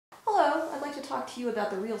talk to you about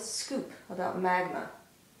the real scoop about magma.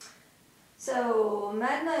 So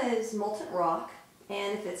magma is molten rock,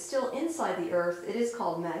 and if it's still inside the earth, it is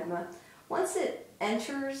called magma. Once it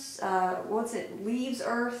leaves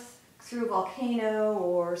earth through a volcano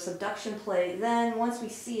or subduction plate, then once we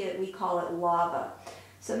see it, we call it lava.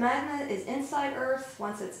 So magma is inside earth.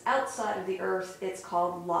 Once it's outside of the earth, it's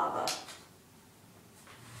called lava.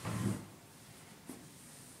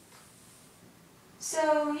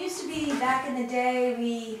 So it used to be back in the day,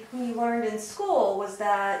 we learned in school was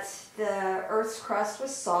that the Earth's crust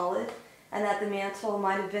was solid and that the mantle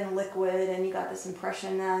might have been liquid, and you got this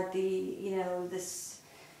impression that this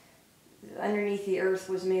underneath the Earth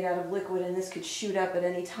was made out of liquid and this could shoot up at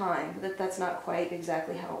any time. But that's not quite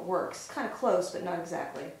exactly how it works. Kind of close, but not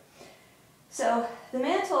exactly. So the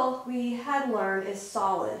mantle we had learned is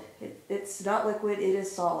solid. It's not liquid, it is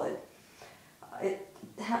solid. It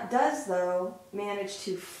does, though, manage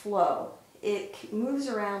to flow. It moves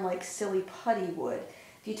around like silly putty would.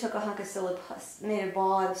 If you took a hunk of made a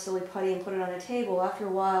ball out of silly putty and put it on a table, after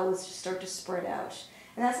a while it would just start to spread out.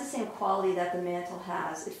 And that's the same quality that the mantle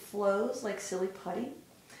has. It flows like silly putty.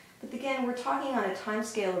 But again, we're talking on a time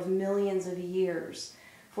scale of millions of years.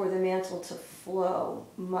 For the mantle to flow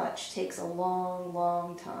much takes a long,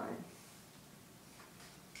 long time.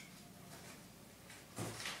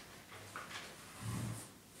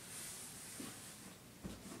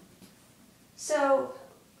 So,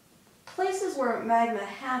 places where magma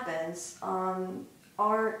happens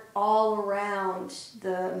aren't all around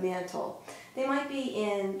the mantle. They might be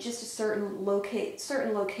in just a certain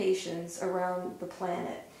locations around the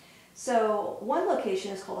planet. So, one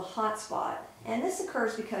location is called a hot spot, and this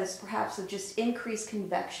occurs because perhaps of just increased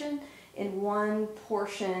convection in one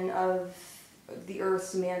portion of the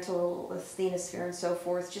Earth's mantle, the asthenosphere and so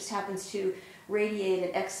forth, just happens to radiate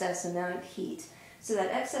an excess amount of heat. So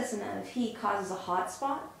that excess amount of heat causes a hot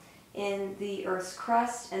spot in the Earth's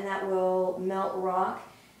crust, and that will melt rock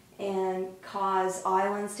and cause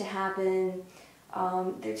islands to happen.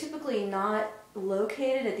 They're typically not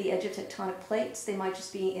located at the edge of tectonic plates. They might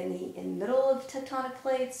just be in the middle of tectonic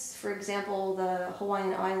plates. For example, the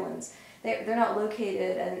Hawaiian Islands. They're not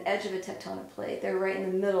located at an edge of a tectonic plate. They're right in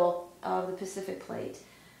the middle of the Pacific plate.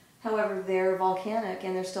 However, they're volcanic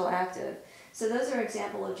and they're still active. So those are an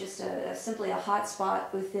example of just simply a hot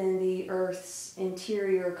spot within the Earth's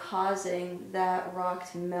interior causing that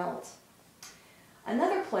rock to melt.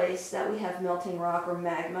 Another place that we have melting rock or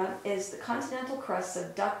magma is the continental crust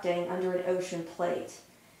subducting under an ocean plate.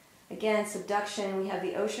 Again, subduction, we have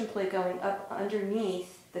the ocean plate going up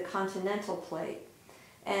underneath the continental plate.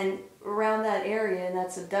 And around that area, in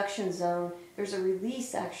that subduction zone, there's a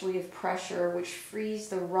release actually of pressure which frees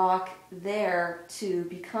the rock there to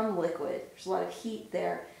become liquid. There's a lot of heat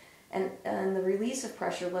there, and the release of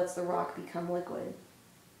pressure lets the rock become liquid.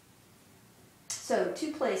 So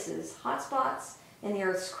two places, hot spots in the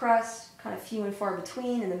Earth's crust, kind of few and far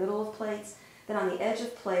between in the middle of plates. Then on the edge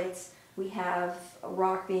of plates, we have a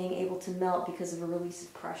rock being able to melt because of a release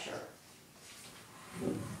of pressure.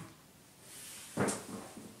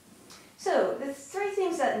 So, the three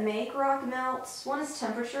things that make rock melt, one is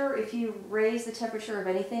temperature. If you raise the temperature of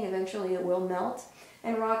anything, eventually it will melt.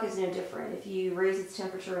 And rock is no different. If you raise its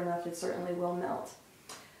temperature enough, it certainly will melt.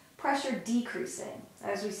 Pressure decreasing.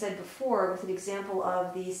 As we said before, with an example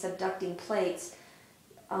of the subducting plates,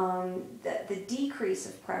 the decrease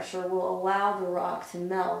of pressure will allow the rock to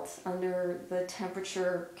melt under the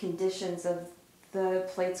temperature conditions of the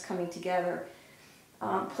plates coming together.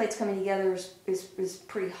 Plates coming together is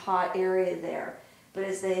pretty hot area there. But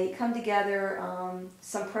as they come together,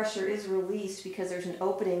 some pressure is released because there's an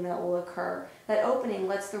opening that will occur. That opening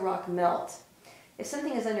lets the rock melt. If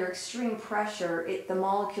something is under extreme pressure, the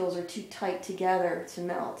molecules are too tight together to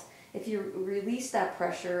melt. If you release that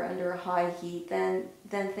pressure under high heat, then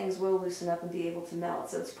things will loosen up and be able to melt.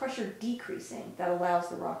 So it's pressure decreasing that allows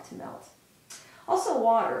the rock to melt. Also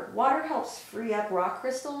water. Water helps free up rock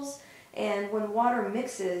crystals. And when water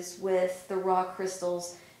mixes with the rock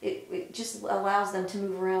crystals, it just allows them to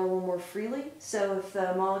move around a little more freely. So if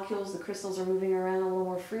the molecules, the crystals are moving around a little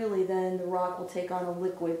more freely, then the rock will take on a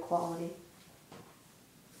liquid quality.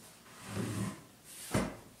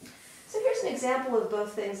 So here's an example of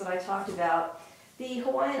both things that I talked about. The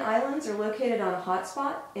Hawaiian Islands are located on a hot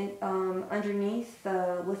spot underneath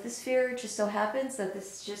the lithosphere. It just so happens that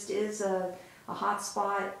this just is a hot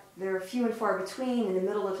spot. They're few and far between in the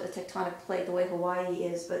middle of a tectonic plate the way Hawaii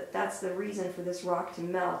is, but that's the reason for this rock to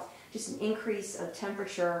melt. Just an increase of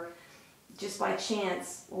temperature, just by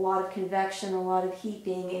chance, a lot of convection, a lot of heat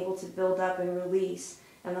being able to build up and release,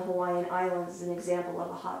 and the Hawaiian Islands is an example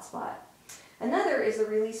of a hot spot. Another is the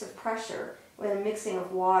release of pressure. with a mixing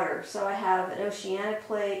of water. So I have an oceanic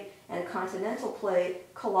plate and a continental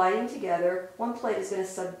plate colliding together. One plate is going to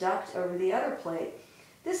subduct over the other plate.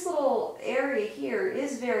 This little area here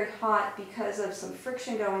is very hot because of some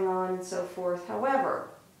friction going on and so forth. However,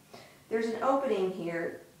 there's an opening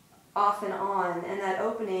here off and on, and that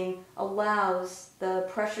opening allows the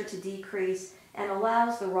pressure to decrease and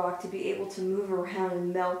allows the rock to be able to move around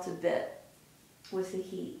and melt a bit with the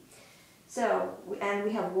heat. So, and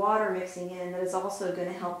we have water mixing in that is also going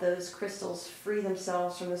to help those crystals free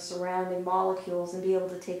themselves from the surrounding molecules and be able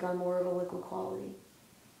to take on more of a liquid quality.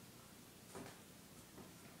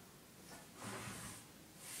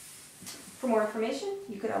 For more information,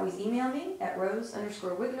 you could always email me at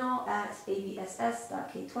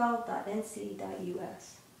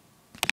rose_wignall@abss.k12.nc.us.